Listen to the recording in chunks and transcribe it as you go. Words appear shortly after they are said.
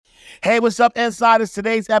Hey, what's up, Insiders?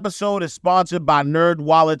 Today's episode is sponsored by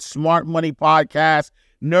NerdWallet's Smart Money Podcast.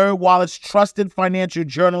 NerdWallet's trusted financial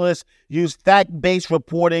journalists use fact-based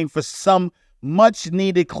reporting for some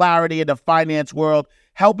much-needed clarity in the finance world,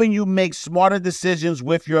 helping you make smarter decisions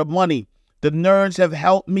with your money. The nerds have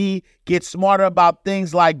helped me get smarter about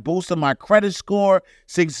things like boosting my credit score,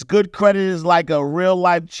 since good credit is like a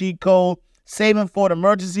real-life cheat code, saving for an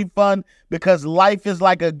emergency fund because life is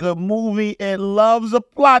like a good movie. It loves a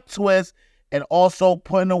plot twist, and also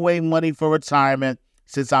putting away money for retirement,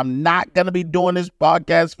 since I'm not going to be doing this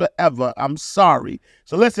podcast forever. I'm sorry.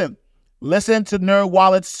 So listen to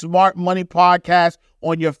NerdWallet's Smart Money Podcast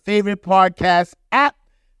on your favorite podcast app.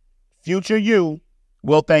 Future you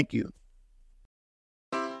will thank you.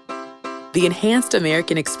 The Enhanced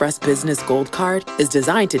American Express Business Gold Card is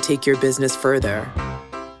designed to take your business further.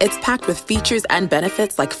 It's packed with features and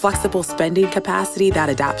benefits like flexible spending capacity that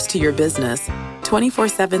adapts to your business,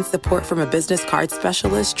 24/7 support from a business card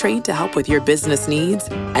specialist trained to help with your business needs,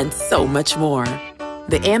 and so much more.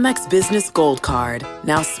 The Amex Business Gold Card,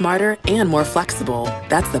 now smarter and more flexible.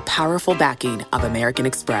 That's the powerful backing of American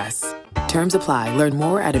Express. Terms apply. Learn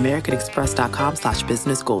more at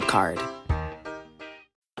americanexpress.com/businessgoldcard.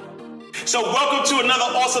 So welcome to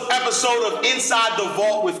another awesome episode of Inside the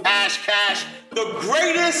Vault with Ash Cash, the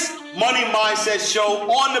greatest money mindset show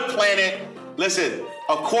on the planet. Listen,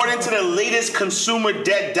 according to the latest consumer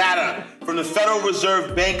debt data from the Federal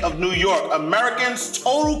Reserve Bank of New York, Americans'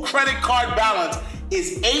 total credit card balance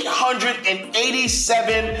is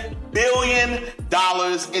 $887 billion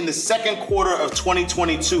in the second quarter of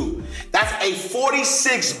 2022. That's a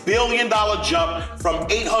 $46 billion jump from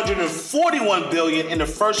 $841 billion in the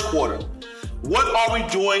first quarter. What are we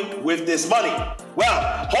doing with this money?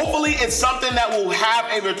 Well, hopefully it's something that will have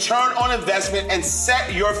a return on investment and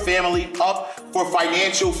set your family up for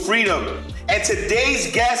financial freedom. And today's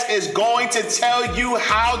guest is going to tell you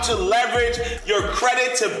how to leverage your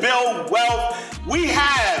credit to build wealth. We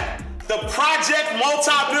have the project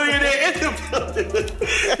multi-billionaire in the building.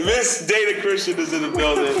 Miss Dana Christian is in the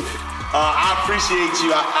building. I appreciate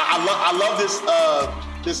you. I love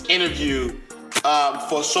this interview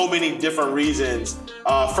for so many different reasons.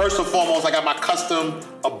 First and foremost, I got my custom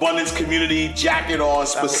Abundance Community jacket on,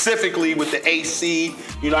 specifically with the AC.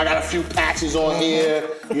 You know, I got a few patches on here.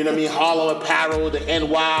 You know what I mean? Harlem Apparel, the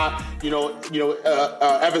NY.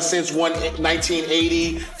 Ever since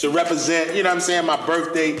 1980 to represent. You know what I'm saying? My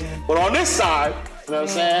birthday. But on this side, you know what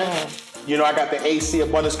I'm saying? You know, I got the AC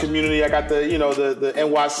Abundance Community. I got the the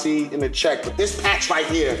NYC in the check. But this patch right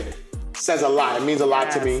here says a lot. It means a lot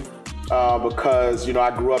to me. Because, I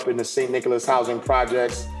grew up in the St. Nicholas Housing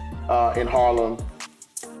Projects in Harlem.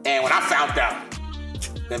 And when I found out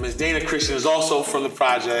that Ms. Dana Christian is also from the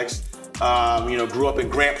projects, grew up in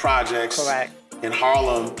Grant Projects in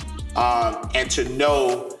Harlem, and to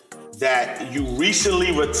know that you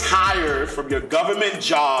recently retired from your government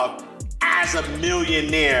job as a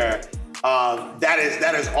millionaire, that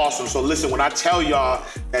is awesome. So listen, when I tell y'all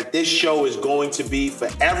that this show is going to be for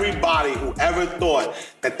everybody who ever thought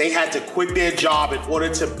that they had to quit their job in order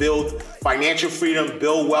to build financial freedom,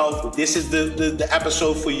 build wealth, this is the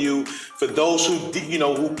episode for you. For those who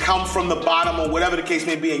come from the bottom or whatever the case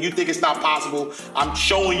may be, and you think it's not possible, I'm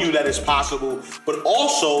showing you that it's possible. But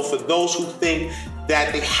also for those who think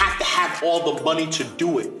that they have to have all the money to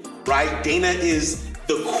do it, right? Dana is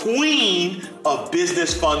the queen of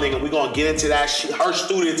business funding, and we're going to get into that. Her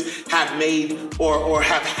students have made or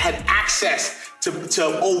have had access to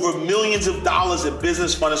over millions of dollars in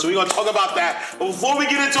business funding. So we're going to talk about that. But before we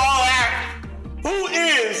get into all that, who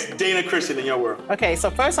is Dana Christian in your world? Okay, so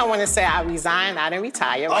first I want to say I resigned. I didn't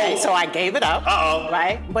retire, right? So I gave it up,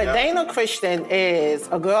 right? But Dana Christian is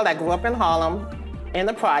a girl that grew up in Harlem, in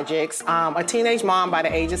the projects, a teenage mom by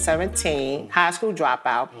the age of 17, high school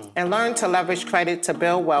dropout, and learned to leverage credit to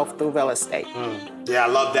build wealth through real estate. Yeah, I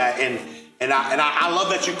love that, and I love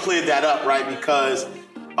that you cleared that up, right? Because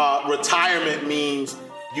retirement means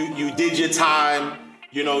you did your time,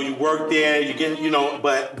 you worked there, you get,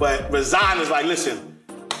 but resign is like, listen,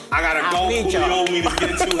 I gotta go. Coolio means it's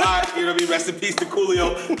getting too hot. You know what I mean? Rest in peace to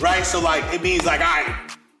Coolio, right? So like it means like, all right,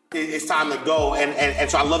 it's time to go, and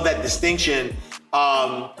so I love that distinction.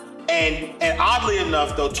 And oddly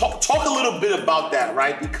enough, though, talk a little bit about that,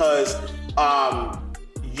 right? Because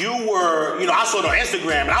you were, I saw it on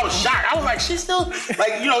Instagram and I was shocked. I was like, she's still,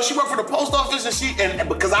 like, she worked for the post office and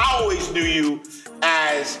because I always knew you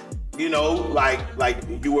as, like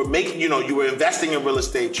you were making, you were investing in real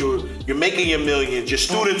estate. You're making your millions. Your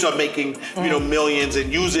students are making, millions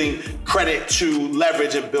and using credit to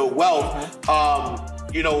leverage and build wealth.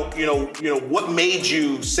 what made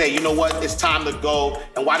you say, you know what, it's time to go,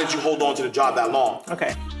 and why did you hold on to the job that long?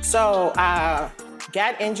 Okay, so I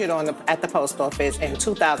got injured at the post office in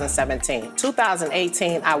 2017.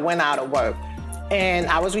 2018, I went out of work, and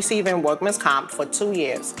I was receiving workman's comp for 2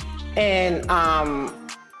 years. And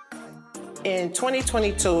in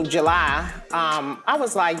 2022, July, I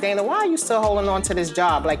was like, Dana, why are you still holding on to this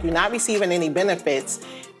job? Like, you're not receiving any benefits,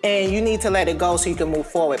 and you need to let it go so you can move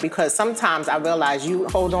forward. Because sometimes I realize you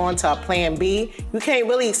hold on to a plan B, you can't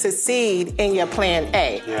really succeed in your plan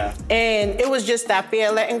A. Yeah. And it was just that fear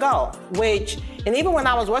of letting go, and even when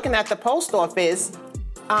I was working at the post office,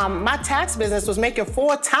 my tax business was making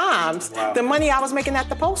 4 times the money I was making at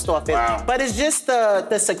the post office. Wow. But it's just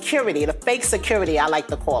the security, the fake security, I like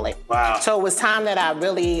to call it. Wow. So it was time that I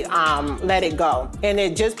really let it go. And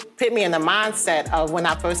it just put me in the mindset of when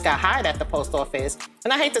I first got hired at the post office.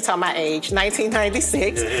 And I hate to tell my age,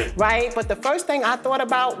 1996, right? But the first thing I thought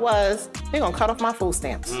about was, they're gonna cut off my food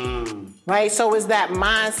stamps. Right? So it's that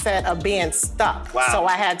mindset of being stuck. Wow. So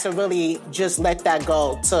I had to really just let that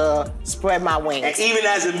go to spread my wings. And even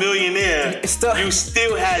as a millionaire, you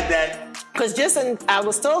still had that. Because I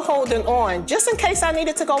was still holding on just in case I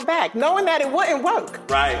needed to go back, knowing that it wouldn't work.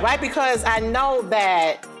 Right. Right? Because I know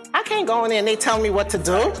that I can't go in there and they tell me what to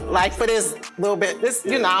do. Like for this little bit,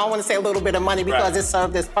 I don't want to say a little bit of money because it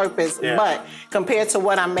served its purpose. Yeah. But compared to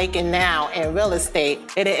what I'm making now in real estate,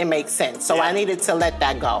 it didn't make sense. So I needed to let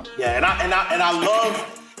that go. Yeah, and I love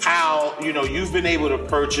how, you've been able to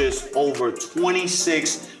purchase over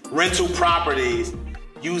 26 rental properties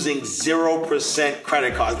using 0%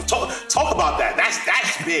 credit cards. Talk about that.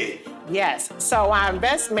 That's big. Yes. So I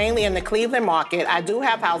invest mainly in the Cleveland market. I do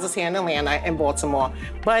have houses here in Atlanta and Baltimore.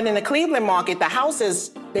 But in the Cleveland market, the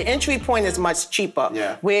entry point is much cheaper.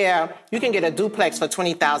 Yeah. Where you can get a duplex for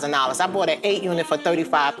 $20,000. I bought an 8-unit for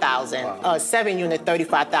 $35,000, a 7-unit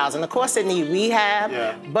 $35,000. Of course, it needs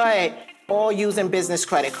rehab, but all using business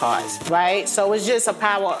credit cards, right? So it's just a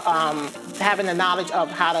power, having the knowledge of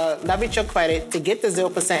how to leverage your credit to get the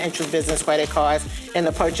 0% interest business credit cards and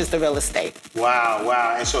to purchase the real estate.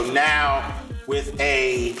 Wow. And so now with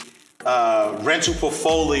a rental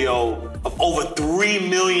portfolio of over $3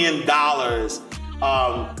 million, talk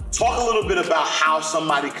a little bit about how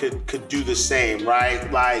somebody could do the same, right?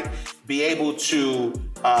 Like be able to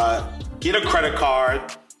get a credit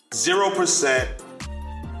card, 0%,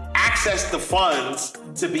 access the funds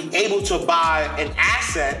to be able to buy an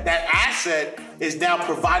asset. That asset is now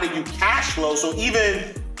providing you cash flow. So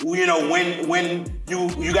even when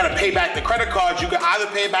you got to pay back the credit cards, you can either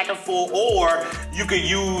pay it back in full or you could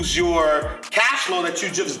use your cash flow that you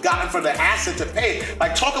just gotten from the asset to pay.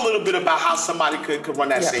 Like talk a little bit about how somebody could run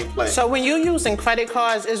that same play. So when you're using credit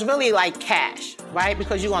cards, it's really like cash, right?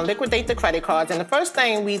 Because you're going to liquidate the credit cards. And the first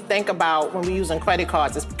thing we think about when we're using credit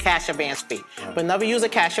cards is cash advance fee. But never use a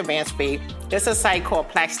cash advance fee. There's a site called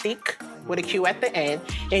Plastique with a Q at the end,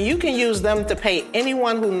 and you can use them to pay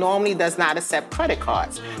anyone who normally does not accept credit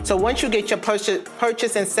cards. So once you get your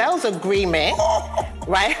purchase and sales agreement,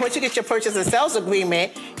 right? Once you get your purchase and sales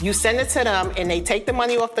agreement, you send it to them, and they take the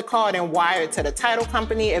money off the card and wire it to the title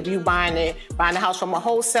company. If you buying the house from a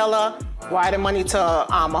wholesaler, wire the money to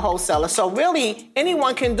a wholesaler. So really,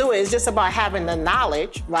 anyone can do it. It's just about having the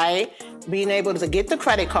knowledge, right? Being able to get the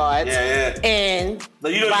credit cards and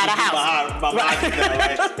buy the house.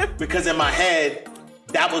 Right? Because in my head,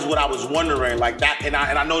 that was what I was wondering. Like that, and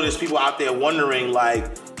I know there's people out there wondering, like,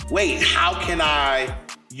 wait, how can I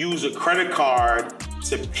use a credit card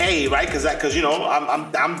to pay, right? Because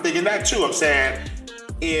I'm thinking that too. I'm saying,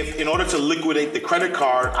 if in order to liquidate the credit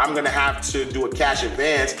card, I'm going to have to do a cash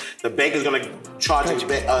advance, the bank is going to charge a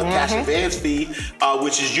cash advance fee,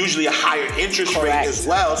 which is usually a higher interest rate as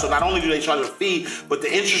well. So not only do they charge a fee, but the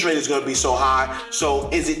interest rate is going to be so high.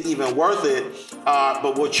 So is it even worth it?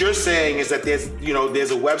 But what you're saying is that there's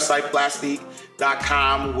a website,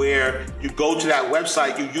 Plastique.com, where you go to that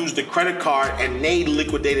website, you use the credit card, and they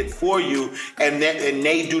liquidate it for you, and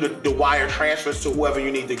they do the wire transfers to whoever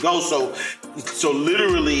you need to go. So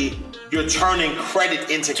literally, you're turning credit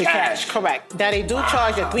into cash. Correct. Now they do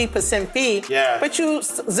charge a 3% fee, but you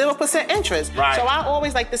 0% interest. Right. So I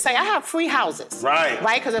always like to say I have free houses. Right.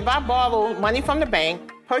 Because if I borrow money from the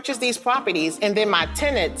bank, purchase these properties, and then my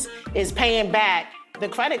tenants is paying back the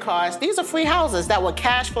credit cards, these are free houses that will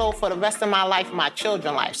cash flow for the rest of my life, my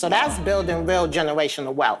children's life. So that's building real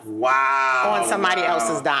generational wealth. Wow. On somebody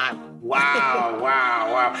else's dime.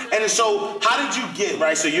 Wow. And so how did you get,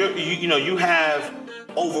 right? So you have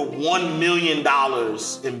over $1 million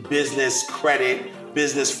in business credit,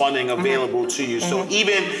 business funding available to you. So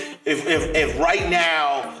even if right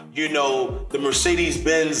now the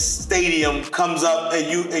Mercedes-Benz stadium comes up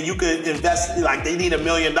and you could invest, like they need $1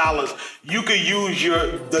 million. You could use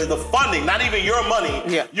the funding, not even your money.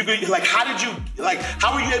 Yeah. You could,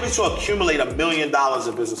 how were you able to accumulate $1 million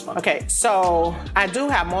in business funding? Okay, so I do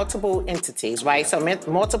have multiple entities, right? So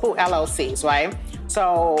multiple LLCs, right?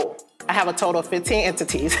 So I have a total of 15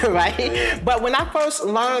 entities, right? Yeah. But when I first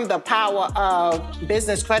learned the power of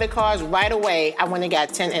business credit cards, right away, I went and got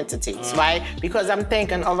 10 entities, right? Because I'm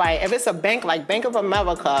thinking, all right, if it's a bank like Bank of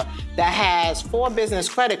America that has 4 business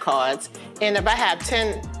credit cards, and if I have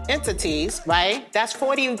 10 entities, right, that's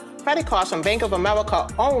 40 credit cards from Bank of America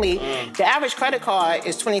only. The average credit card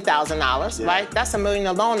is $20,000, right? That's $1 million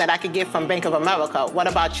alone that I could get from Bank of America. What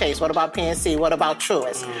about Chase? What about PNC? What about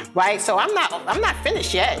Truist? Right? So I'm not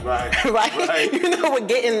finished yet. Right. right? With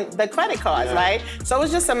getting the credit cards, right? So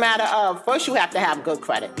it's just a matter of, first you have to have good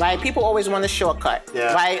credit, right? People always want a shortcut,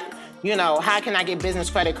 right? How can I get business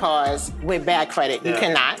credit cards with bad credit? You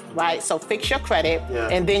cannot, right? So fix your credit,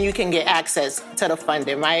 and then you can get access to the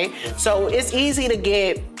funding, right? So it's easy to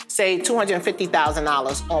get, say,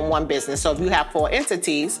 $250,000 on one business. So if you have 4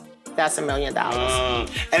 entities, that's $1 million. And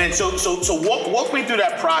then so walk me through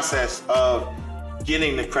that process of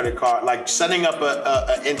getting the credit card, like setting up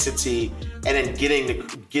an entity and then getting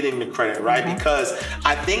the credit, right? Because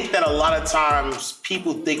I think that a lot of times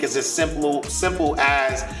people think it's as simple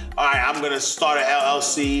as, all right, I'm gonna start an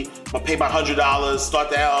LLC, I'm gonna pay my $100, start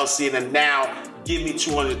the LLC, and then now give me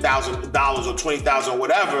 $200,000 or $20,000 or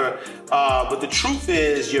whatever. But the truth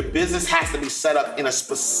is, your business has to be set up in a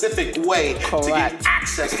specific way to get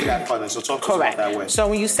access to that funding. So talk to us about that way. So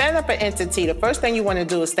when you set up an entity, the first thing you want to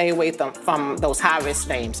do is stay away from those high-risk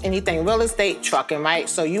names. Anything real estate, trucking, right?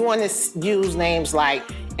 So you want to use names like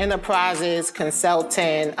Enterprises,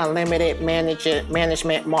 Consulting, Unlimited,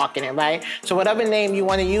 Management, Marketing, right? So whatever name you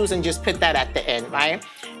want to use, and just put that at the end, right?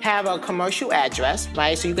 Have a commercial address,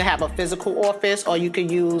 right? So you can have a physical office, or you could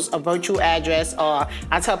use a virtual address, or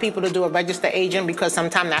I tell people to do a registered agent because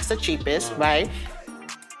sometimes that's the cheapest, right?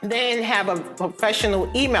 Then have a professional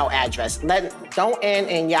email address. Don't end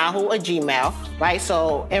in Yahoo or Gmail, right?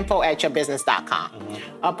 So info@yourbusiness.com.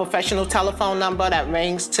 A professional telephone number that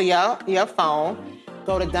rings to your phone.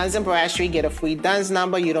 Go to Duns & Bradstreet, get a free Duns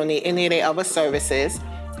number. You don't need any of their other services.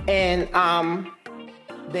 And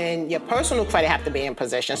then your personal credit have to be in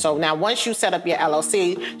position. So now once you set up your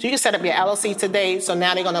LLC, so you can set up your LLC today, so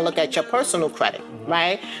now they're gonna look at your personal credit,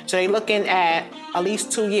 right? So they're looking at least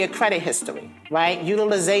 2-year credit history, right?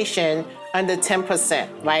 Utilization under 10%,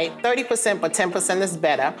 right? 30%, but 10% is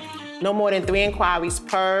better. No more than 3 inquiries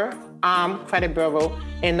per credit bureau,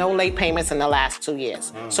 and no late payments in the last 2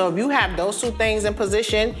 years. So if you have those 2 things in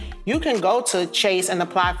position, you can go to Chase and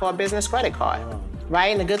apply for a business credit card. Right?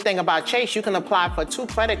 And the good thing about Chase, you can apply for 2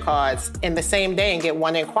 credit cards in the same day and get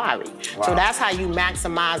 1 inquiry. Wow. So that's how you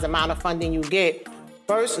maximize the amount of funding you get.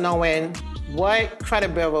 First, knowing what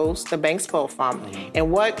credit bureaus the banks pull from and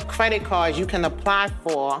what credit cards you can apply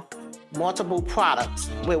for multiple products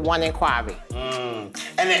with 1 inquiry. And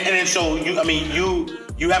then so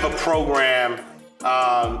you have a program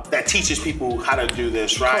that teaches people how to do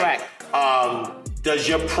this, right? Correct. Does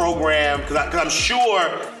your program, because I'm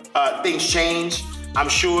sure things change. I'm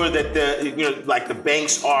sure that the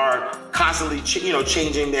banks are constantly,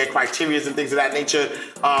 changing their criteria and things of that nature.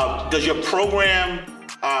 Does your program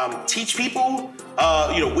teach people,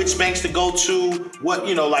 which banks to go to? What,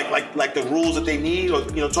 like the rules that they need, or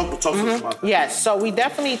talk to us about that. Yes. So we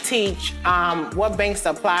definitely teach what banks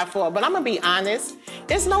to apply for. But I'm gonna be honest.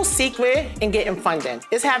 There's no secret in getting funding.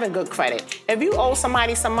 It's having good credit. If you owe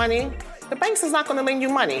somebody some money, the banks is not going to lend you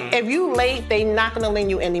money. If you late, they're not going to lend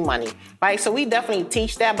you any money, right? So we definitely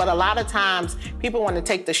teach that, but a lot of times people want to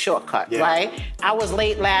take the shortcut, right? I was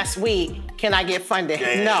late last week. Can I get funded?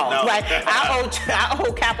 No. Right? I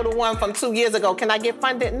owe Capital One from 2 years ago. Can I get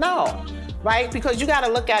funded? No. Right? Because you got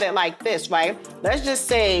to look at it like this, right? Let's just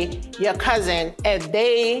say your cousin, if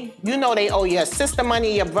they owe your sister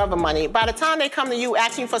money, your brother money. By the time they come to you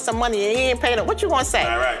asking for some money and you ain't paid them, what you gonna say?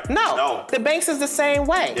 Right. No. The banks is the same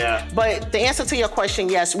way. Yeah. But the answer to your question,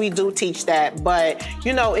 yes, we do teach that. But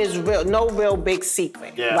it's no real big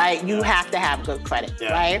secret, right? You have to have good credit,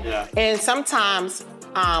 right? Yeah. And sometimes,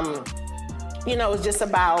 it's just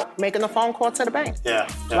about making a phone call to the bank.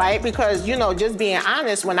 Right? Because, just being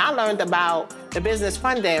honest, when I learned about the business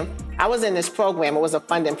funding, I was in this program. It was a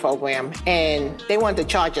funding program, and they wanted to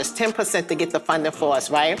charge us 10% to get the funding for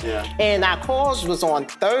us, right? And our calls was on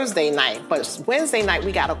Thursday night, but Wednesday night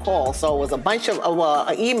we got a call. So it was a bunch of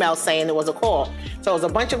an email saying it was a call. So it was a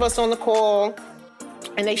bunch of us on the call,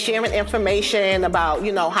 and they sharing information about,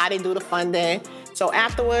 how they do the funding. So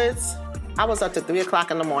afterwards, I was up to 3 o'clock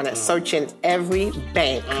in the morning searching every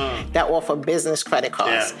bank that offer business credit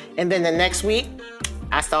cards. And then the next week,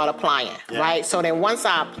 I started applying, right? So then once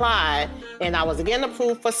I applied, and I was getting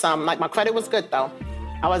approved for some, like my credit was good though.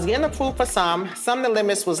 I was getting approved for some of the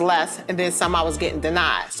limits was less, and then some I was getting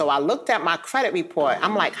denied. So I looked at my credit report.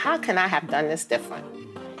 I'm like, how can I have done this different?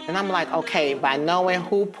 And I'm like, okay, by knowing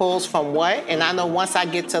who pulls from what, and I know once I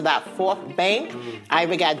get to that fourth bank, I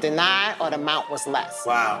either got denied or the amount was less.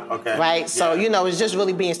 Wow, okay. Right? So, it's just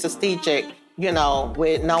really being strategic,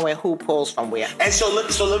 with knowing who pulls from where. And so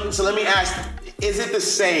let me ask, is it the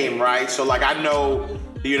same, right? So like I know,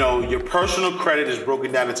 your personal credit is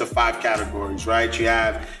broken down into 5 categories, right? You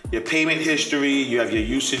have your payment history, you have your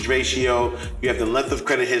usage ratio, you have the length of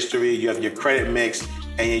credit history, you have your credit mix,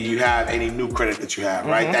 and you have any new credit that you have,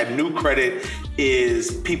 right? That new credit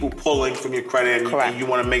is people pulling from your credit, and you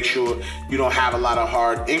want to make sure you don't have a lot of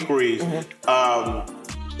hard inquiries.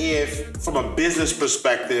 If from a business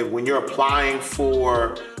perspective, when you're applying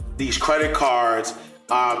for these credit cards,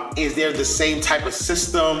 is there the same type of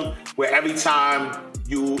system where every time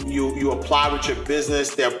you apply with your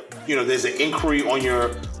business, there's an inquiry on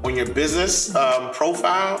your business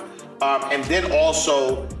profile, and then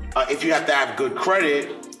also if you have to have good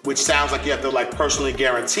credit, which sounds like you have to like personally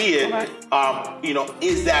guarantee it,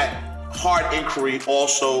 is that hard inquiry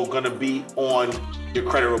also going to be on your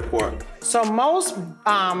credit report? So most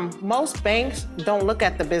banks don't look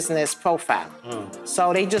at the business profile.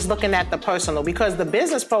 So they just looking at the personal, because the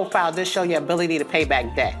business profile just show your ability to pay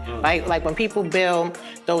back debt, right? Like when people build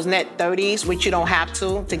those net 30s, which you don't have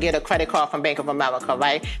to get a credit card from Bank of America,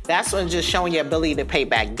 right? That's when just showing your ability to pay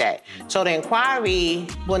back debt. So the inquiry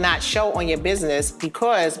will not show on your business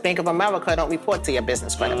because Bank of America don't report to your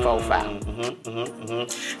business credit profile.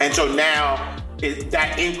 And so now,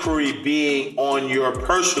 that inquiry being on your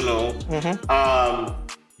personal,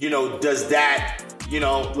 does that,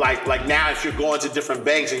 like now if you're going to different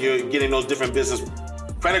banks and you're getting those different business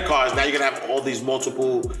credit cards, now you're gonna have all these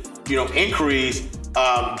multiple, inquiries.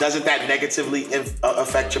 Doesn't that negatively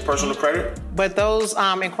affect your personal credit? But those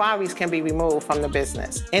inquiries can be removed from the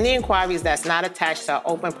business. Any inquiries that's not attached to an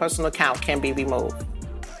open personal account can be removed.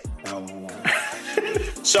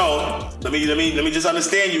 So let me just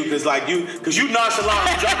understand you, because you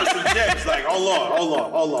nonchalant dropping some gems. Like,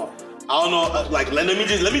 hold on. I don't know. Like, let me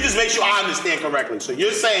just make sure I understand correctly. So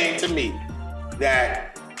you're saying to me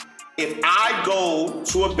that if I go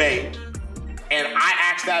to a bank and I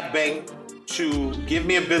ask that bank to give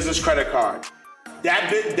me a business credit card,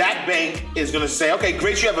 that bank is going to say, okay,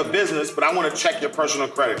 great, you have a business, but I want to check your personal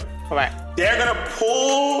credit. Correct. They're going to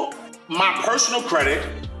pull my personal credit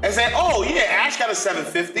and say, oh yeah, Ash got a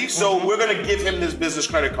 750, so we're gonna give him this business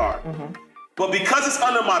credit card. But because it's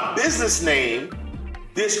under my business name,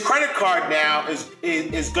 this credit card now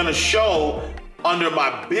is gonna show under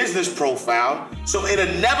my business profile, so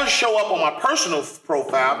it'll never show up on my personal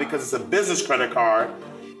profile because it's a business credit card.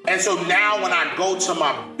 And so now when I go to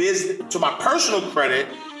my personal credit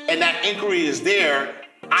and that inquiry is there,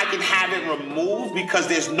 I can have it removed because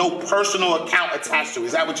there's no personal account attached to it.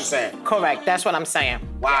 Is that what you're saying? Correct. That's what I'm saying.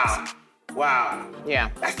 Wow. Wow.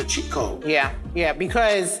 Yeah. That's the cheat code. Yeah.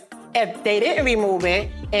 Because if they didn't remove it,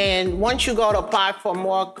 and once you go to apply for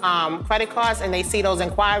more credit cards and they see those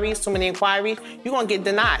inquiries, too many inquiries, you're going to get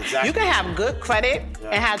denied. Exactly. You can have good credit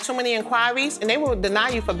and have too many inquiries, and they will deny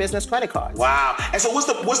you for business credit cards. Wow. And so what's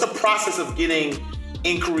the process of getting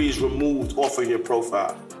inquiries removed off of your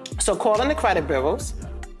profile? So calling the credit bureaus,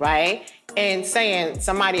 right? And saying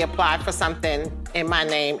somebody applied for something in my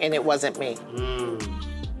name and it wasn't me.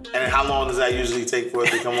 And how long does that usually take for it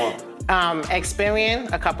to come up?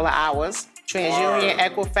 Experian, a couple of hours. TransUnion,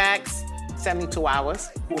 Equifax, 72 hours.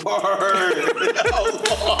 Word.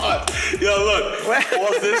 Yo, look,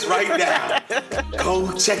 pause this right now.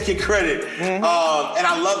 Go check your credit. And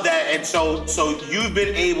I love that. And so you've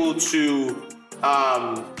been able to,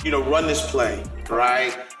 run this play,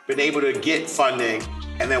 right? Been able to get funding.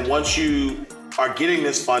 And then once you are getting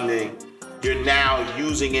this funding, you're now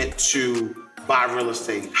using it to buy real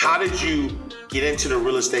estate. How did you get into the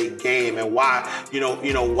real estate game, and why,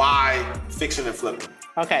 why fixing and flipping?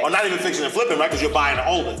 Okay. Or not even fixing and flipping, right? Because you're buying and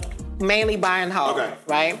holding. Mainly buying home,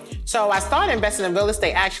 right? So I started investing in real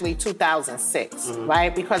estate actually 2006,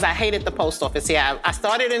 right? Because I hated the post office here. I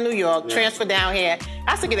started in New York, transferred down here.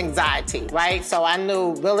 I used to get anxiety, right? So I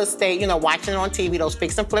knew real estate, watching it on TV, those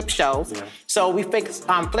fix and flip shows. Yeah. So we flipped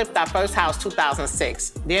our first house 2006.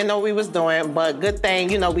 Didn't know what we was doing, but good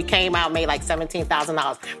thing, we came out, made like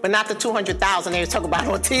 $17,000, but not the $200,000 they was talking about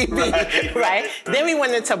on TV, right? Then we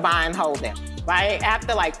went into buy and holding. Right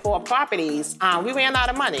after like 4 properties, we ran out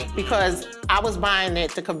of money because I was buying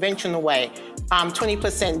it to convince punching away,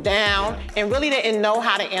 20% down, and really didn't know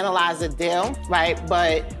how to analyze the deal, right?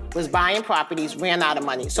 But was buying properties, ran out of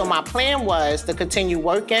money. So my plan was to continue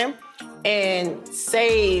working and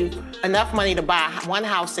save enough money to buy one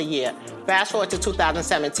house a year. Fast forward to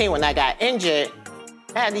 2017 when I got injured,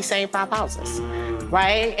 I had these same 5 houses,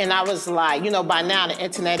 right? And I was like, by now the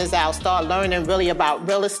internet is out, start learning really about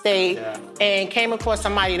real estate, and came across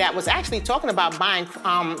somebody that was actually talking about buying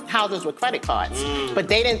houses with credit cards, but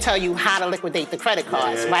they didn't tell you how to liquidate the credit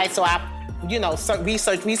cards, right? So I,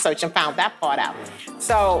 research and found that part out.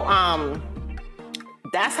 So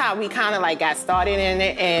that's how we kind of like got started in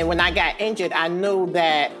it. And when I got injured, I knew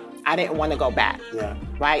that I didn't want to go back,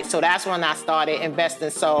 right? So that's when I started investing.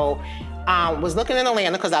 So was looking in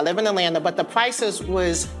Atlanta because I live in Atlanta, but the prices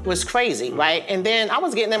was crazy, right? And then I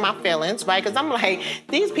was getting in my feelings, right? Because I'm like,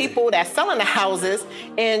 these people that's selling the houses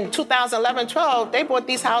in 2011, 12, they bought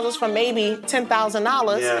these houses for maybe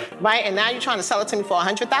 $10,000, right? And now you're trying to sell it to me for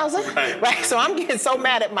 $100,000, right? So I'm getting so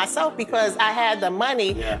mad at myself because I had the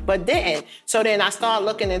money, but didn't. So then I started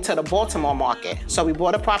looking into the Baltimore market. So we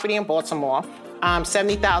bought a property in Baltimore.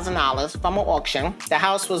 $70,000 from an auction. The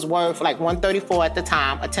house was worth like $134 at the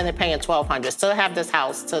time, a tenant paying $1,200. Still have this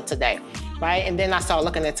house till today, right? And then I started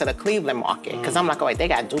looking into the Cleveland market because I'm like, oh wait, they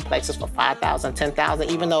got duplexes for $5,000, $10,000,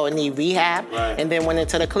 even though it need rehab. And then went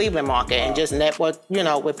into the Cleveland market and just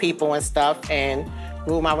networked, with people and stuff, and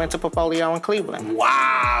grew my rental portfolio in Cleveland.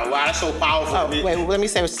 Wow, that's so powerful. Oh, wait, let me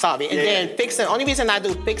say what's sorry. And then only reason I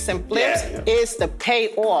do fix and flips is to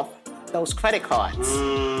pay off those credit cards,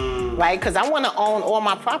 right? Because I want to own all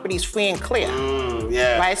my properties free and clear,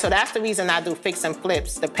 right? So that's the reason I do fix and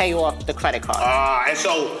flips, to pay off the credit cards. And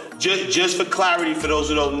so just for clarity, for those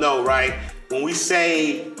who don't know, right? When we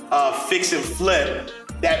say fix and flip,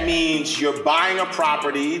 that means you're buying a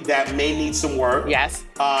property that may need some work. Yes.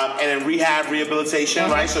 And then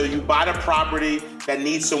rehabilitation, right? So you buy the property that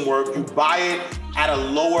needs some work. You buy it at a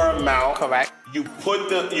lower amount. Correct. You put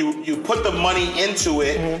the money into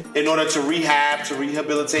it in order to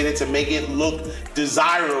rehabilitate it, to make it look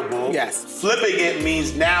desirable. Yes. Flipping it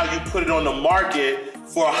means now you put it on the market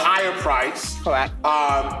for a higher price. Correct.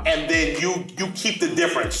 And then you keep the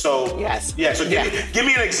difference. So yes. Yeah. So give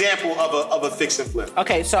me an example of a fix and flip.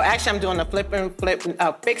 Okay. So actually, I'm doing a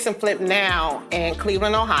fix and flip now in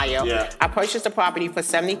Cleveland, Ohio. Yeah. I purchased a property for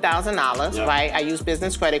 $70,000. Right. I use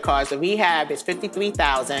business credit cards. The rehab is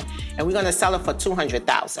 $53,000, and we're gonna sell it for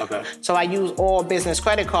 $200,000. Okay. So I use all business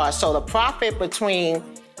credit cards. So the profit between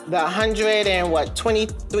the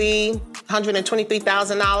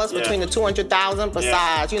 $123,000 between the $200,000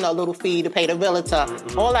 besides, little fee to pay the realtor.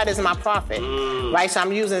 All that is my profit, right? So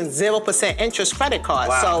I'm using 0% interest credit cards.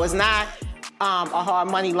 Wow. So it's not a hard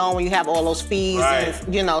money loan when you have all those fees and,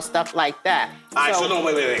 stuff like that. All right, so no,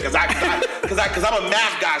 wait, because I'm a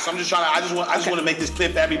math guy, so I just want to make this clear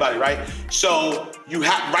for everybody, right? So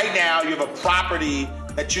right now you have a property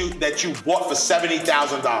that you bought for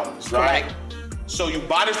 $70,000, right? Correct. So you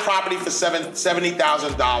buy this property for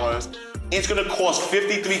 $70,000. It's going to cost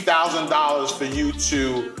 $53,000 for you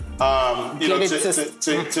to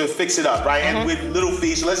fix it up, right? And with little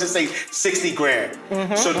fees, so let's just say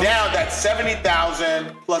 $60,000. So now that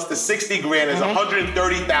 $70,000 plus the $60,000 is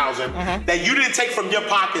 $130,000 that you didn't take from your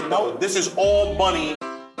pocket. No, this is all money.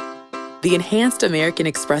 The Enhanced American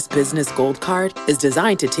Express Business Gold Card is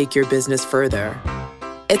designed to take your business further.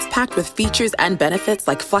 It's packed with features and benefits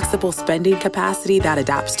like flexible spending capacity that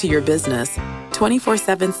adapts to your business,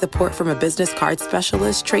 24/7 support from a business card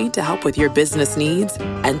specialist trained to help with your business needs,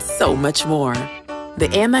 and so much more. The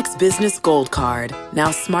Amex Business Gold Card,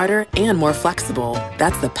 now smarter and more flexible.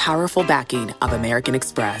 That's the powerful backing of American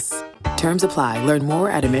Express. Terms apply. Learn more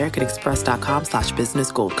at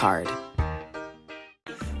americanexpress.com/businessgoldcard.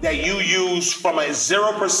 That you use from a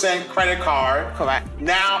 0% credit card. Correct.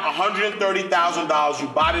 Now $130,000, you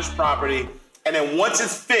buy this property, and then once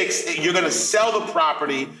it's fixed, you're gonna sell the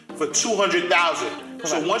property for $200,000.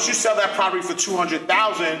 So once you sell that property for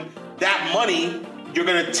 $200,000, that money, you're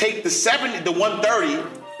gonna take the 130,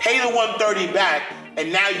 pay the 130 back,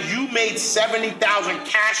 and now you made $70,000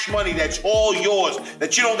 cash money that's all yours,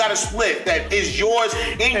 that you don't gotta split, that is yours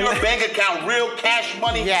in your bank account, real cash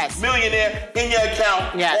money, millionaire in your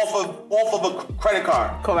account, off of a credit card.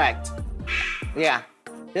 Correct. Yeah.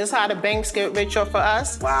 This is how the banks get rich off of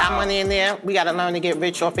us. Wow. Our money in there, we gotta learn to get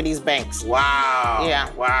rich off of these banks. Wow. Yeah.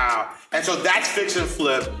 Wow. And so that's fix and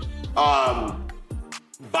flip.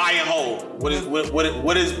 Buy and hold. What is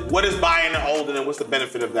buying and holding, and what's the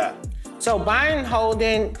benefit of that? So buying and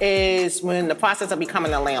holding is when the process of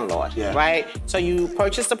becoming a landlord, right? So you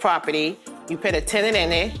purchase the property, you put a tenant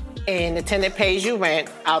in it, and the tenant pays you rent.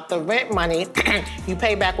 Out the rent money, you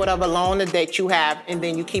pay back whatever loan or debt you have, and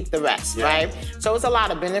then you keep the rest, right? So it's a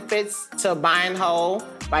lot of benefits to buying whole,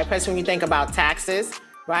 right? Especially when you think about taxes,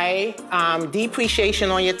 right?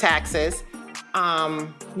 Depreciation on your taxes.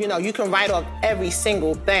 You can write off every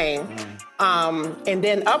single thing. And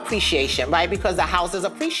then appreciation, right? Because the houses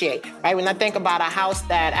appreciate, right? When I think about a house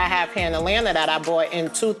that I have here in Atlanta that I bought in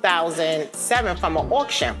 2007 from an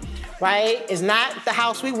auction, right? It's not the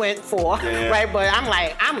house we went for, right? But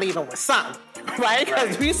I'm leaving with something, right?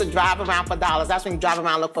 Because we used to drive around for dollars. That's when you drive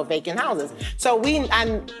around and look for vacant houses. So when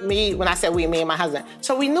I said me and my husband,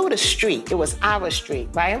 so we knew the street. It was our street,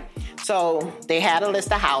 right? So they had a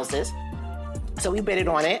list of houses. So we bidded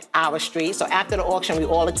on it, our street. So after the auction, we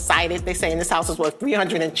all excited. They saying this house is worth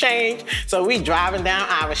 300 and change. So we driving down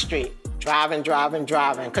our street, driving.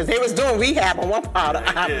 Because they was doing rehab on one part of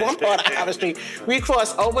our street. We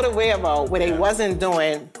crossed over the railroad where they wasn't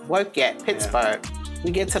doing work yet, Pittsburgh.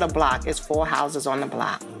 We get to the block, it's 4 houses on the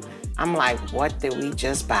block. I'm like, what did we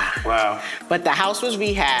just buy? Wow. But the house was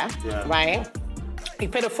rehab, right? We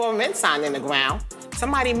put a for rent sign in the ground.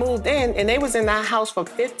 Somebody moved in, and they was in that house for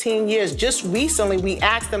 15 years. Just recently, we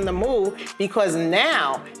asked them to move because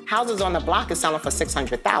now houses on the block is selling for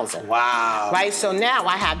 $600,000. Wow! Right, so now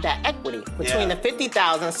I have that equity between the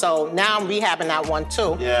 $50,000. So now I'm rehabbing that one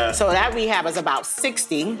too. Yeah. So that rehab is about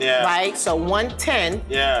 $60. Yeah. Right. So $110.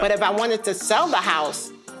 Yeah. But if I wanted to sell the house,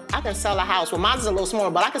 I can sell a house. Well, mine's a little smaller,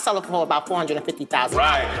 but I can sell it for about $450,000.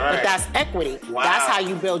 Right. But that's equity. Wow. That's how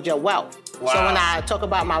you build your wealth. Wow. So when I talk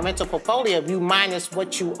about my rental portfolio, if you minus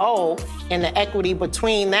what you owe and the equity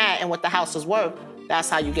between that and what the house is worth, that's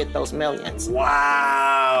how you get those millions.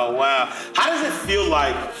 Wow. How does it feel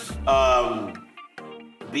like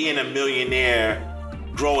being a millionaire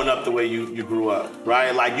growing up the way you grew up,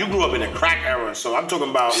 right? Like you grew up in a crack era, so I'm talking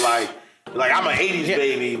about like I'm an 80s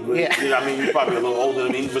baby, but you know, I mean, you're probably a little older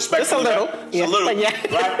than me, respectfully. Just a little. Just a little,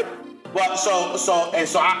 right? But so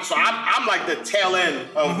I'm like the tail end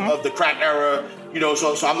of the crack era, you know.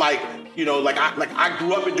 So I'm like, you know, like I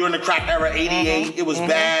grew up during the crack era, '88. It was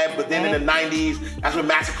bad, but then in the '90s, that's when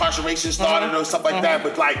mass incarceration started and stuff like that.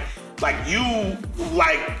 But like you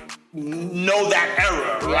know that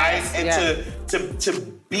era, right? And to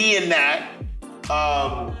be in that,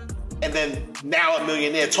 and then now a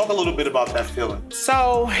millionaire. Talk a little bit about that feeling.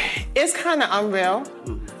 So it's kind of unreal.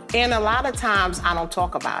 And a lot of times I don't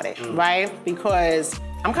talk about it, right? Because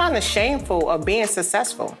I'm kind of shameful of being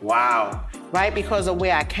successful. Wow. Right? Because of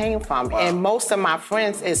where I came from. Wow. And most of my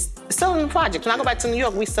friends is still in the project. When I go back to New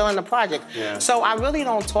York, we still in the project. Yeah. So I really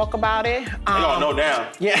don't talk about it. They don't know now.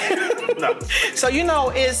 Yeah. No. So, you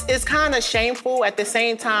know, it's kind of shameful. At the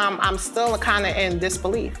same time, I'm still kind of in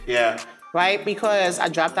disbelief. Yeah. Right? Because I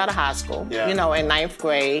dropped out of high school, you know, in 9th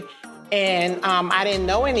grade. And I didn't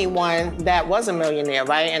know anyone that was a millionaire,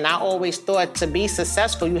 right? And I always thought to be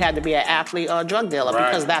successful, you had to be an athlete or a drug dealer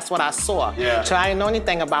because that's what I saw. Yeah. So I didn't know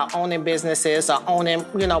anything about owning businesses or owning,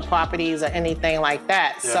 you know, properties or anything like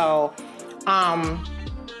that. Yeah. So,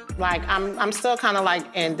 like I'm still kind of like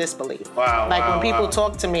in disbelief. Wow. Like when people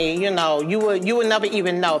talk to me, you know, you would never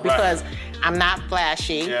even know because I'm not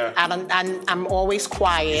flashy. Yeah. I'm always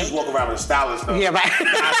quiet. You just walk around with a stylist though. Yeah, right.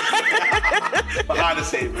 Behind the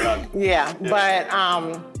scenes, bro. Yeah, but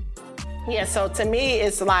so to me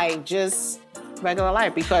it's like just regular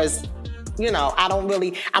life because, you know, I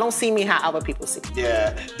don't see me how other people see me.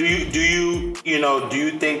 Yeah. Do you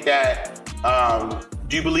think that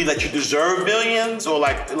do you believe that you deserve millions or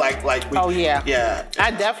like? Oh yeah. Yeah.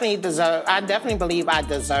 I definitely believe I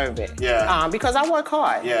deserve it. Yeah. Because I work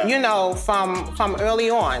hard. Yeah. You know, from early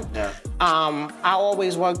on. Yeah. I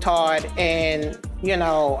always worked hard, and you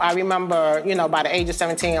know, I remember, you know, by the age of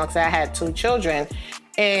 17, because I had 2 children,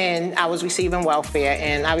 and I was receiving welfare,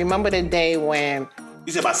 and I remember the day when.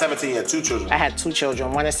 You said by 17 you had 2 children. I had 2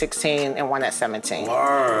 children, one at 16 and one at 17.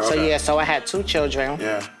 Word, okay. So I had 2 children.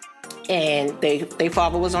 Yeah. And their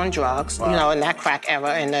father was on drugs, you know, in that crack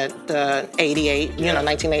era, in the 88, you know,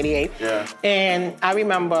 1988. Yeah. And I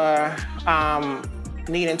remember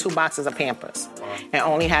needing 2 boxes of Pampers and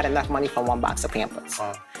only had enough money for 1 box of Pampers.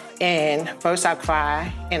 Wow. And first I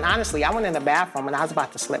cried, and honestly, I went in the bathroom and I was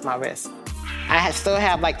about to slit my wrist. I still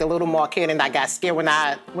have like the little mark here, and I got scared when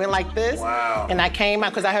I went like this. Wow. And I came out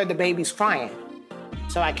because I heard the babies crying.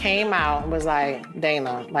 So I came out and was like,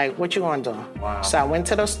 Dana, like, what you gonna do? Wow. So I went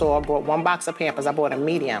to the store, bought 1 box of Pampers. I bought a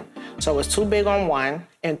medium. So it was too big on one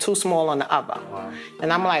and too small on the other. Wow.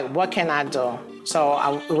 And I'm like, what can I do? So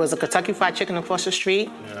it was a Kentucky Fried Chicken across the street.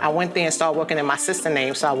 Yeah. I went there and started working in my sister's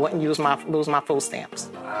name so I wouldn't lose my food stamps.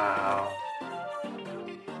 Wow.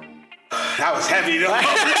 That was heavy, though.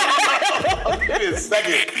 Give me a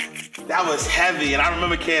second. That was heavy, and I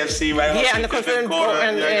remember KFC right. Yeah, and the Clifton and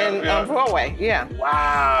Broadway. Yeah.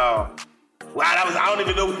 Wow, that was. I don't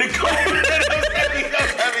even know where to go. That was heavy.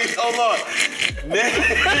 Hold on, man.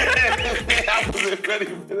 I wasn't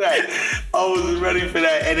ready for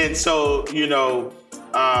that. And then so and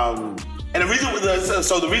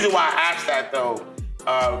the reason why I asked that though.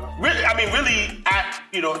 Really,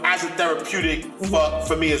 as a therapeutic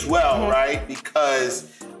for me as well, right? Because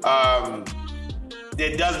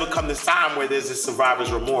there does become this time where there's this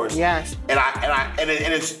survivor's remorse. Yes. And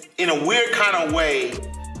it's in a weird kind of way.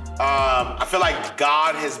 I feel like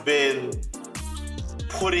God has been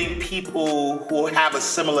putting people who have a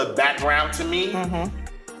similar background to me,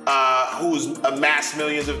 who's amassed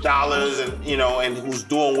millions of dollars, and who's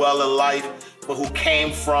doing well in life, but who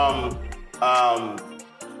came from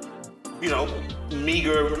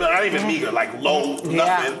meager, not even meager, like low,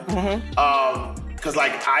 nothing. Because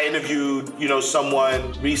like I interviewed,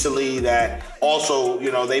 someone recently that also,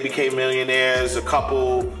 they became millionaires, a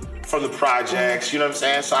couple from the projects, you know what I'm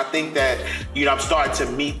saying? So I think that, I'm starting to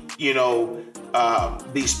meet,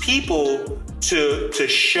 these people to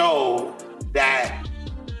show that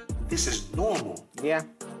this is normal. Yeah.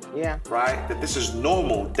 Right? That this is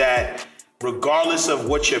normal, that regardless of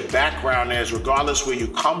what your background is, regardless where you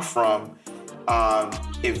come from,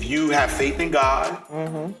 if you have faith in God,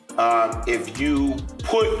 if you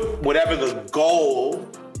put whatever the goal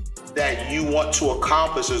that you want to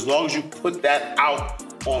accomplish, as long as you put that out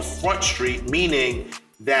on Front Street, meaning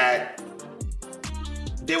that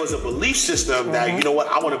there was a belief system that,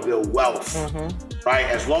 I want to build wealth, right?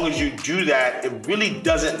 As long as you do that, it really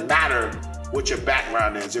doesn't matter what your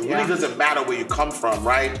background is. It really doesn't matter where you come from,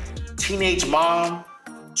 right? Teenage mom,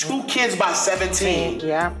 2 kids by 17.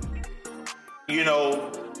 Yeah.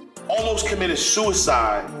 Almost committed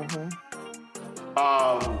suicide.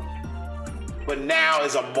 But now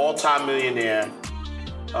is a multi-millionaire,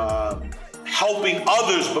 helping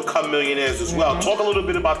others become millionaires as well. Talk a little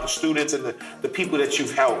bit about the students and the people that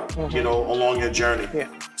you've helped, along your journey. Yeah.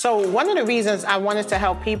 So one of the reasons I wanted to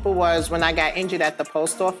help people was when I got injured at the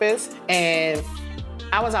post office, and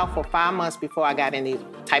I was out for 5 months before I got any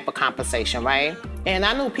type of compensation, right? And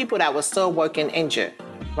I knew people that were still working injured,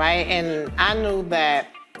 right? And I knew that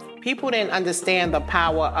people didn't understand the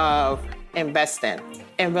power of investing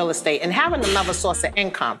in real estate and having another source of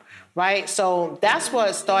income, right? So that's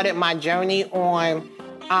what started my journey on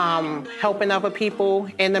helping other people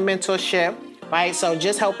in the mentorship, right? So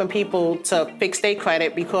just helping people to fix their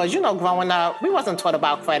credit because, growing up, we wasn't taught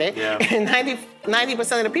about credit. Yeah. And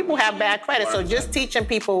 90% of the people have bad credit. So just teaching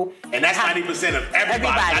people. And that's 90% of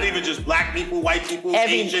everybody. Not even just black people, white people,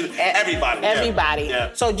 Asian, everybody. Everybody. Yeah.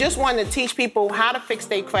 So just wanting to teach people how to fix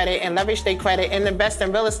their credit and leverage their credit and invest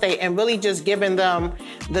in real estate, and really just giving them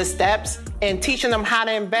the steps and teaching them how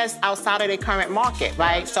to invest outside of their current market,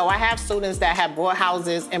 right? So I have students that have bought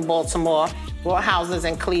houses in Baltimore, bought houses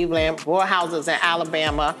in Cleveland, bought houses in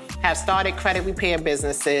Alabama, have started credit repair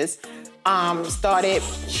businesses, started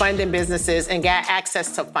funding businesses and got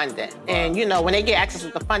access to funding. Wow. And, when they get access to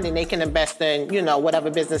the funding, they can invest in, whatever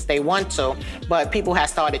business they want to. But people have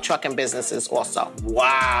started trucking businesses also.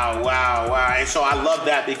 Wow. And so I love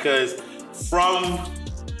that because from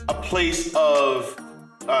a place of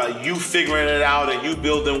you figuring it out and you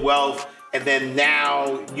building wealth, and then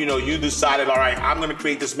now, you decided, all right, I'm going to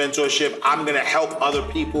create this mentorship. I'm going to help other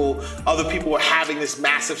people. Other people are having this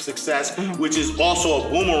massive success, which is also a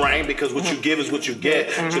boomerang because what you give is what you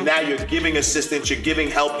get. So now you're giving assistance, you're giving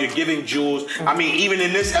help, you're giving jewels. I mean, even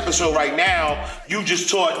in this episode right now, you just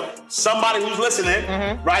taught somebody who's listening,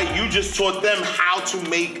 right? You just taught them how to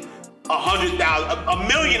make $100,000, $1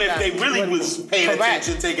 million if they really was paying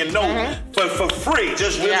attention, taking notes, but for free.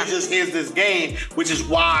 Just here's this game, which is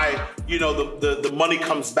why the money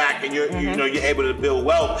comes back and you're able to build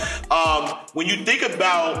wealth. When you think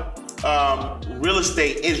about real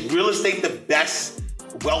estate, is real estate the best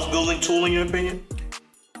wealth building tool in your opinion?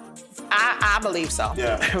 I believe so.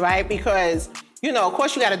 Yeah. Right, because of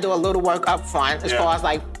course you got to do a little work up front as far as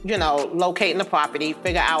locating the property,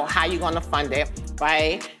 figure out how you're going to fund it,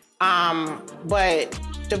 right? But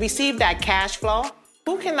to receive that cash flow,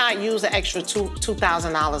 who cannot use an extra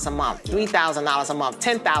 $2,000 a month, $3,000 a month,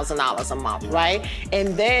 $10,000 a month, right?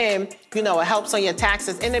 And then, it helps on your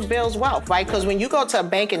taxes and it builds wealth, right? Because when you go to a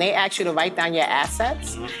bank and they ask you to write down your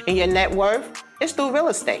assets and your net worth, it's through real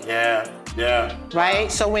estate. Yeah.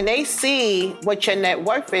 Right? So when they see what your net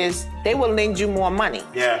worth is, they will lend you more money.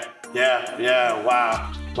 Yeah.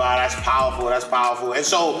 Wow, that's powerful. And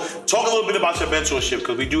so, talk a little bit about your mentorship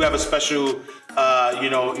because we do have a special,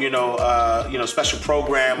 special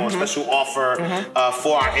program or special offer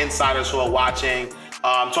for our insiders who are watching.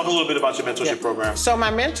 Talk a little bit about your mentorship program. So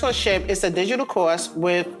my mentorship is a digital course.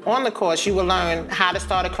 On the course, you will learn how to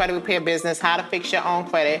start a credit repair business, how to fix your own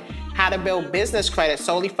credit, how to build business credit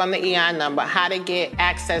solely from the EI number, how to get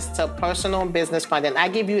access to personal and business funding. I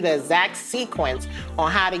give you the exact sequence on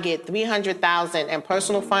how to get $300,000 in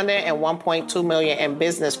personal funding and $1.2 million in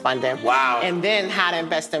business funding. Wow. And then how to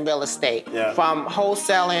invest in real estate. From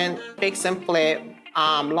wholesaling, fix and flip,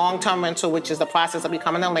 long-term rental, which is the process of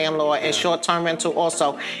becoming a landlord, and short-term rental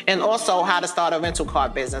also. And also how to start a rental car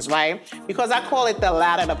business, right? Because I call it the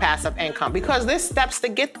ladder to passive income, because there's steps to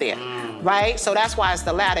get there, right? So that's why it's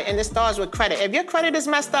the ladder. And it starts with credit. If your credit is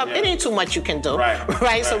messed up, it ain't too much you can do,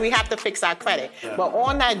 right? So we have to fix our credit. But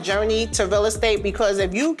on that journey to real estate, because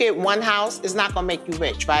if you get one house, it's not gonna make you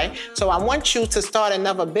rich, right? So I want you to start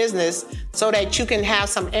another business so that you can have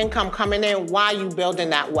some income coming in while you building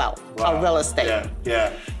that wealth of real estate.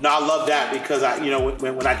 Yeah. No, I love that because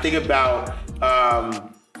when I think about,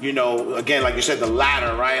 again, like you said, the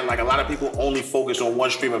ladder, right? Like a lot of people only focus on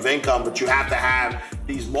one stream of income, but you have to have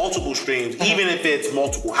these multiple streams, even if it's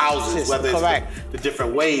multiple houses, whether it's the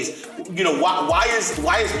different ways. Why is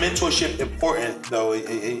mentorship important though,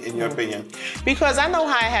 in your opinion? Because I know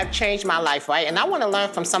how I have changed my life, right? And I want to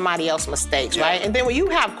learn from somebody else's mistakes, right? And then when you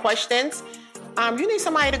have questions, you need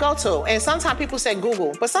somebody to go to. And sometimes people say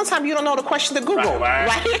Google, but sometimes you don't know the question to Google, right?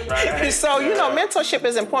 So, mentorship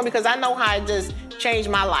is important because I know how it just changed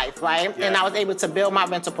my life, right? And I was able to build my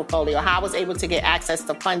rental portfolio, how I was able to get access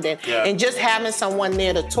to funding, and just having someone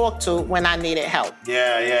there to talk to when I needed help.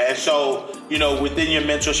 And so, within your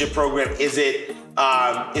mentorship program, is it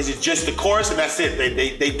just the course and that's it?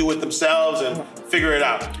 They do it themselves and figure it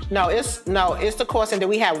out? No, it's the course, and then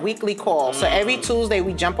we have weekly calls. So every Tuesday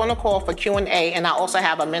we jump on a call for Q&A, and I also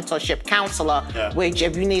have a mentorship counselor, which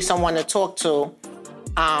if you need someone to talk to,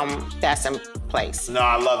 that's in place. No,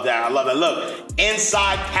 I love that. Look,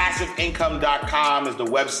 InsidePassiveIncome.com is the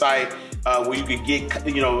website where you can get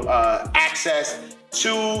access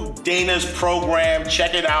to Dana's program.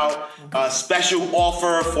 Check it out. Special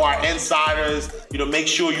offer for our insiders. Make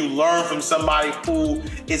sure you learn from somebody who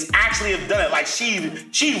is actually have done it. Like she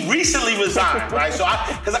recently resigned, right? So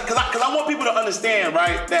because I want people to understand,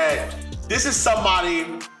 right, that this is somebody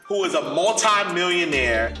who is a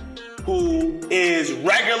multi-millionaire, who is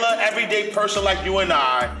regular, everyday person like you and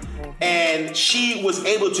I, and she was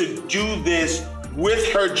able to do this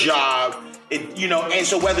with her job. And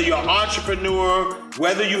so whether you're an entrepreneur,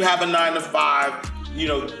 whether you have a 9-to-5,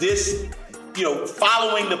 this,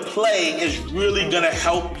 following the play is really gonna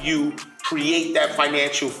help you create that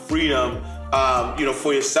financial freedom,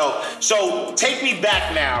 for yourself. So take me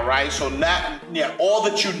back now, right? So all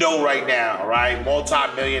that you know right now, right?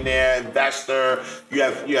 Multi-millionaire investor, you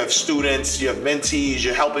have students, you have mentees,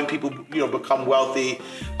 you're helping people, become wealthy.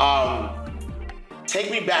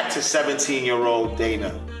 Take me back to 17-year-old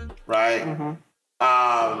Dana, right?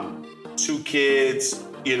 2 kids,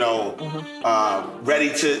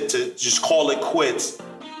 ready to just call it quits.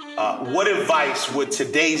 What advice would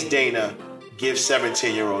today's Dana give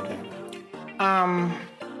 17-year-old Dana?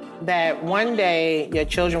 That one day your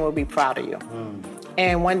children will be proud of you.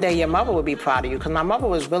 And one day your mother will be proud of you, because my mother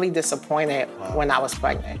was really disappointed when I was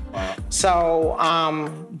pregnant. So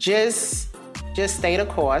just stay the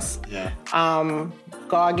course.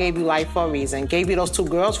 God gave you life for a reason, gave you those 2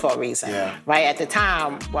 girls for a reason, right? At the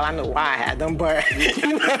time, well, I know why I had them, but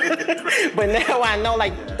but now I know,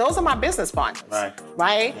 like, those are my business partners,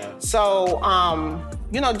 right? So,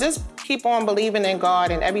 just keep on believing in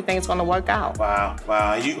God, and everything's gonna work out. Wow.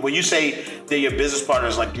 When you say they're your business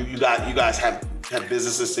partners, like you guys have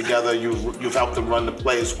businesses together, you've helped them run the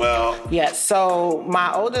play as well. Yes. So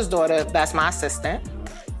my oldest daughter, that's my assistant.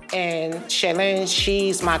 And Shaylin,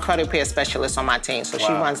 she's my credit repair specialist on my team, so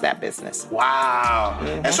she runs that business. Wow.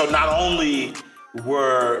 And so not only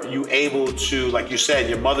were you able to, like you said,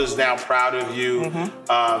 your mother's now proud of you.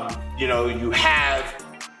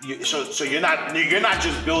 So you're not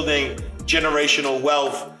just building generational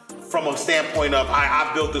wealth from a standpoint of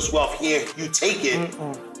I've built this wealth here, you take it.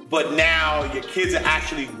 But now your kids are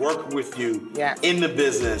actually work with you in the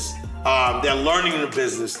business. They're learning the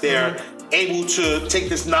business. They're able to take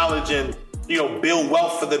this knowledge and build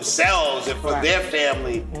wealth for themselves and for their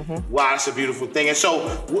family. Wow, it's a beautiful thing. And so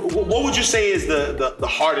what would you say is the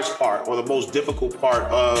hardest part or the most difficult part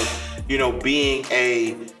of being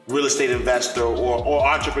a real estate investor or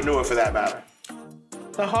entrepreneur for that matter?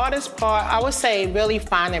 The hardest part, I would say, really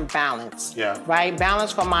finding balance. Right?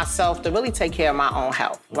 Balance for myself to really take care of my own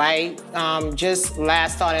health, right? Just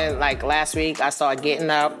last week, I started getting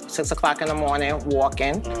up 6 o'clock in the morning,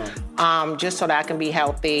 walking. just so that I can be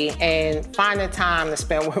healthy and find the time to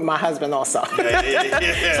spend with my husband also.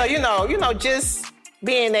 Yeah. So, just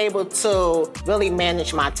being able to really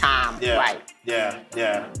manage my time right. Yeah.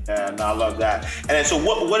 No, I love that. And then, so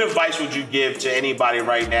what advice would you give to anybody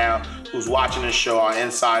right now who's watching this show, our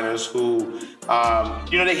insiders who,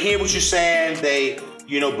 they hear what you're saying, they,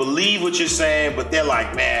 believe what you're saying, but they're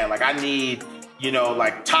like, man, like I need,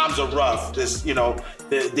 times are rough. This,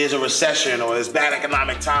 there's a recession or there's bad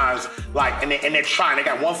economic times, like, and they're trying. They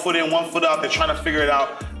got one foot in, one foot out. They're trying to figure it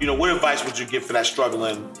out. What advice would you give for that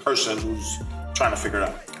struggling person who's trying to figure it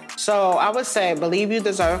out? So I would say, believe you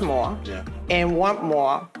deserve more and want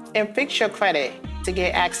more, and fix your credit to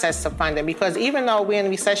get access to funding. Because even though we're in a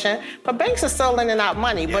recession, but banks are still lending out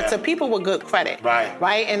money, but to people with good credit,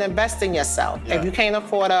 right? And invest in yourself. If you can't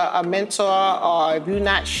afford a mentor, or if you're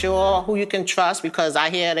not sure who you can trust, because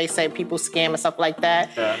I hear they say people scam and stuff like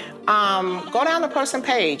that, go down the person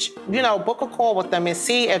page, book a call with them and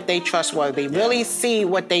see if they trustworthy. Really see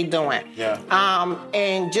what they doing.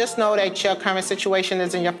 And just know that your current situation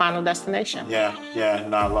isn't your final destination. Yeah.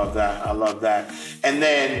 No, I love that. And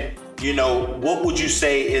then, what would you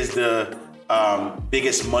say is the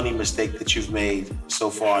biggest money mistake that you've made so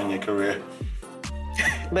far in your career?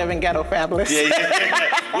 Living ghetto fabulous. Yeah.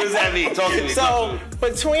 What does that mean? Talk to me. So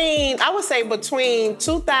between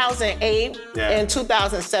 2008 and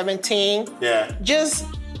 2017, just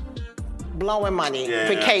blowing money,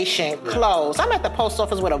 vacation, clothes. I'm at the post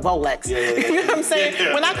office with a Rolex. You know what I'm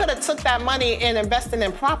saying? When I could have took that money and invested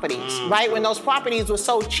in properties, right? When those properties were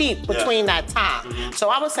so cheap between that time. So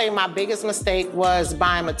I would say my biggest mistake was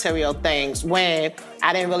buying material things when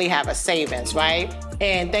I didn't really have a savings, right?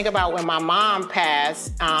 And think about when my mom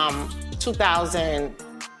passed,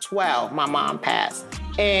 2012, my mom passed.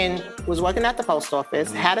 And was working at the post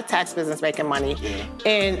office, had a tax business making money,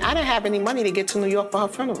 and I didn't have any money to get to New York for her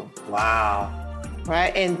funeral. Wow.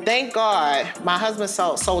 Right? And thank God my husband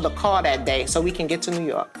sold a car that day so we can get to New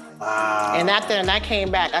York. Wow. And after I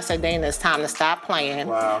came back, I said, Dana, it's time to stop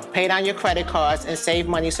playing, pay down your credit cards, and save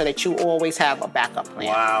money so that you always have a backup plan.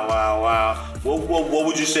 Wow. What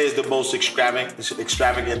would you say is the most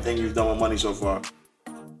extravagant thing you've done with money so far?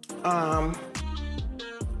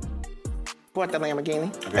 Bought the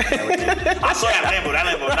Lamborghini. Okay, I saw that Lambo. That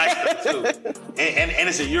Lambo nice stuff too. And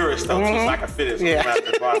it's a Urus though, too, so I can fit it. So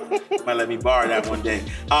you might let me borrow that one day.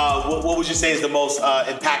 What would you say is the most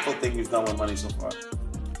impactful thing you've done with money so far?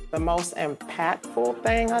 The most impactful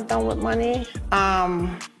thing I've done with money?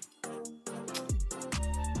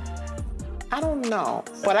 I don't know.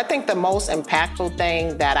 But I think the most impactful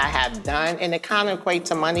thing that I have done, and it kind of equates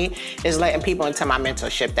to money, is letting people into my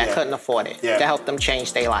mentorship that couldn't afford it to help them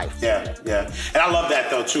change their life. Yeah. And I love that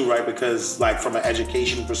though too, right? Because like from an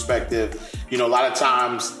education perspective, a lot of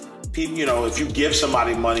times, if you give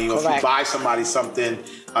somebody money or if you buy somebody something,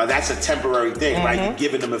 that's a temporary thing, right? You're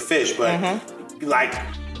giving them a fish, but like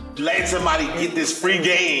letting somebody get this free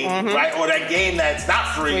game, right? Or that game that's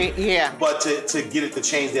not free, but to get it to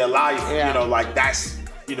change their life, like that's,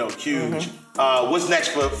 huge. What's next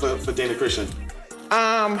for Dana Christian?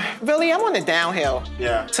 Really, I'm on the downhill.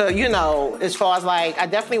 To, as far as like, I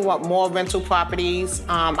definitely want more rental properties.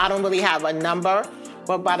 I don't really have a number,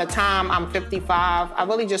 but by the time I'm 55, I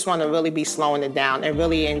really just want to really be slowing it down and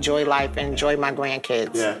really enjoy life and enjoy my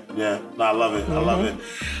grandkids. Yeah. No, I love it. I love it.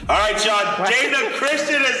 All right, y'all. Dana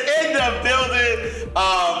Christian is in the building.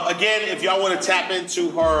 Again, if y'all want to tap into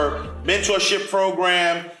her mentorship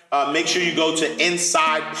program, make sure you go to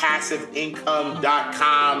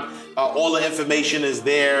InsidePassiveIncome.com. All the information is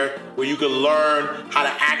there where you can learn how to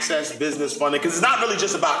access business funding. Because it's not really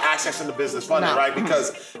just about accessing the business funding, right?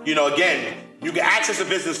 Because, again, you can access the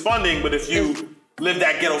business funding, but if you live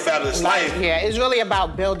that ghetto fabulous life. Yeah, it's really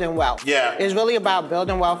about building wealth. Yeah. It's really about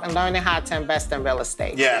building wealth and learning how to invest in real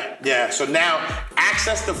estate. Yeah. So now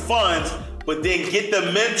access the funds, but then get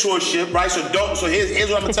the mentorship, right? So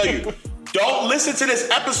here's what I'm gonna tell you. Don't listen to this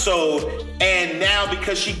episode and now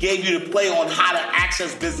because she gave you the play on how to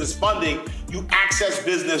access business funding, you access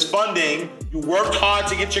business funding, you worked hard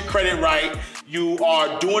to get your credit right, you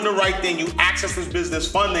are doing the right thing, you access this business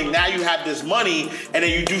funding, now you have this money, and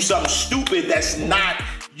then you do something stupid that's not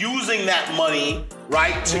using that money,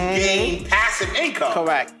 right, to gain passive income.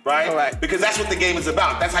 Correct. Right? Correct. Because that's what the game is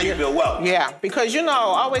about. That's how you build wealth. Yeah, because I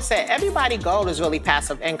always say everybody's goal is really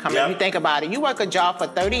passive income. If you think about it, you work a job for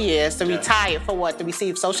 30 years to retire for what? To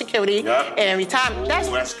receive Social Security and retirement.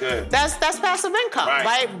 That's good. That's passive income,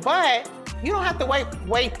 right? But you don't have to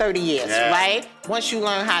wait 30 years, right? Once you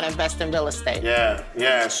learn how to invest in real estate.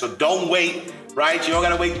 Yeah. So don't wait, right? You don't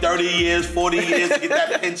gotta wait 30 years, 40 years to get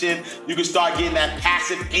that pension. You can start getting that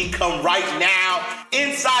passive income right now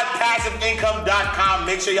inside PassiveIncome.com.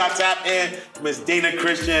 Make sure y'all tap in, Ms. Dana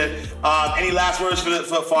Christian. Any last words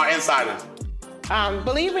for our insiders?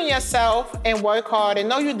 Believe in yourself and work hard and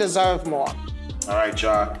know you deserve more. All right,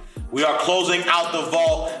 y'all. We are closing out the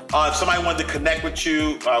vault. If somebody wanted to connect with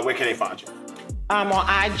you, where can they find you? I'm on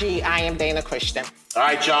IG. I am Dana Christian. All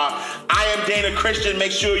right, y'all. I am Dana Christian.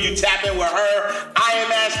 Make sure you tap in with her. I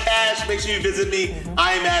am Ash Cash. Make sure you visit me.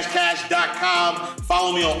 IamAshCash.com.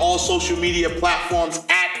 Follow me on all social media platforms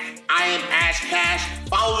at I am Ash Cash.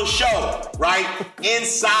 Follow the show, right?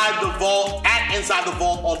 Inside the Vault, at Inside the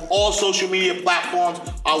Vault on all social media platforms.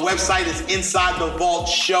 Our website is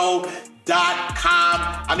InsideTheVaultShow.com.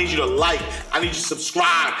 I need you to like. I need you to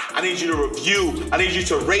subscribe. I need you to review. I need you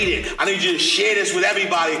to rate it. I need you to share this with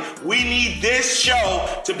everybody. We need this show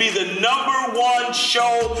to be the #1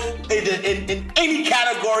 show in any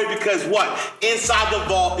category because what? Inside the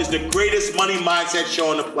Vault is the greatest money mindset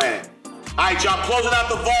show on the planet. All right, y'all, closing out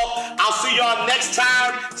the vault. I'll see y'all next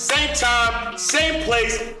time, same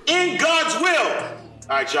place, in God's will. All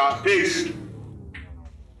right, y'all, peace.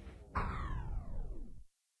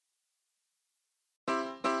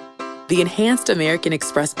 The Enhanced American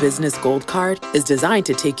Express Business Gold Card is designed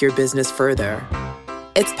to take your business further.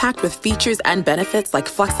 It's packed with features and benefits like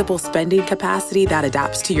flexible spending capacity that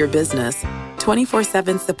adapts to your business,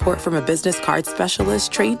 24/7 support from a business card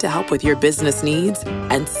specialist trained to help with your business needs,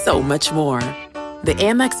 and so much more. The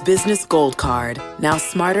Amex Business Gold Card, now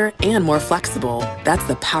smarter and more flexible. That's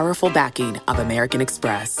the powerful backing of American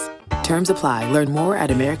Express. Terms apply. Learn more at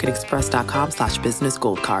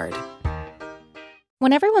americanexpress.com/businessgoldcard.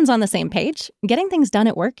 When everyone's on the same page, getting things done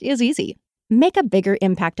at work is easy. Make a bigger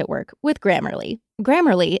impact at work with Grammarly.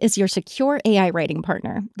 Grammarly is your secure AI writing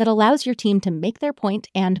partner that allows your team to make their point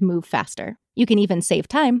and move faster. You can even save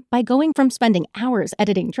time by going from spending hours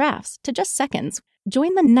editing drafts to just seconds.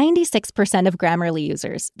 Join the 96% of Grammarly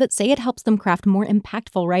users that say it helps them craft more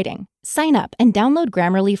impactful writing. Sign up and download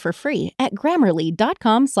Grammarly for free at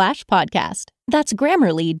Grammarly.com/podcast. That's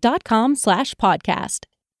Grammarly.com/podcast.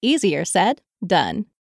 Easier said, done.